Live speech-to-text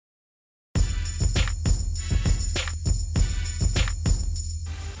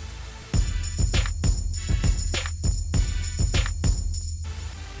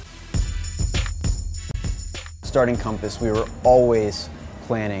starting Compass, we were always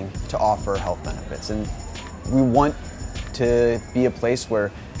planning to offer health benefits, and we want to be a place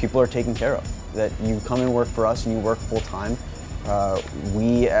where people are taken care of, that you come and work for us and you work full time.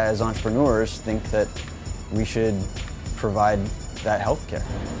 We as entrepreneurs think that we should provide that health care.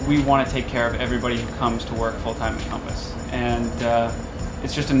 We want to take care of everybody who comes to work full time at Compass, and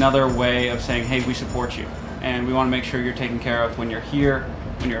it's just another way of saying, hey, we support you, and we want to make sure you're taken care of when you're here,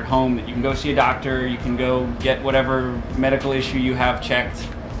 when you're at home, that you can go see a doctor, you can go get whatever medical issue you have checked,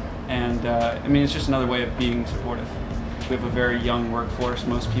 and I mean, it's just another way of being supportive. We have a very young workforce.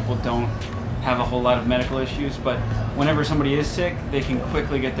 Most people don't have a whole lot of medical issues, but whenever somebody is sick, they can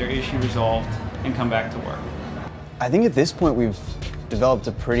quickly get their issue resolved and come back to work. I think at this point we've developed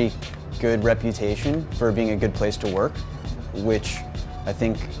a pretty good reputation for being a good place to work, which I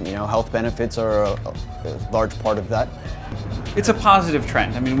think, you know, health benefits are a large part of that. It's a positive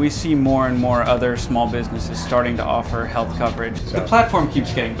trend. I mean, we see more and more other small businesses starting to offer health coverage. The platform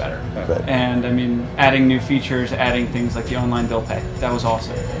keeps getting better. Right. And I mean, adding new features, adding things like the online bill pay, that was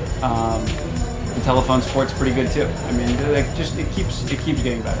awesome. The telephone support's pretty good too. I mean, it keeps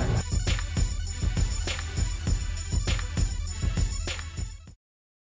getting better.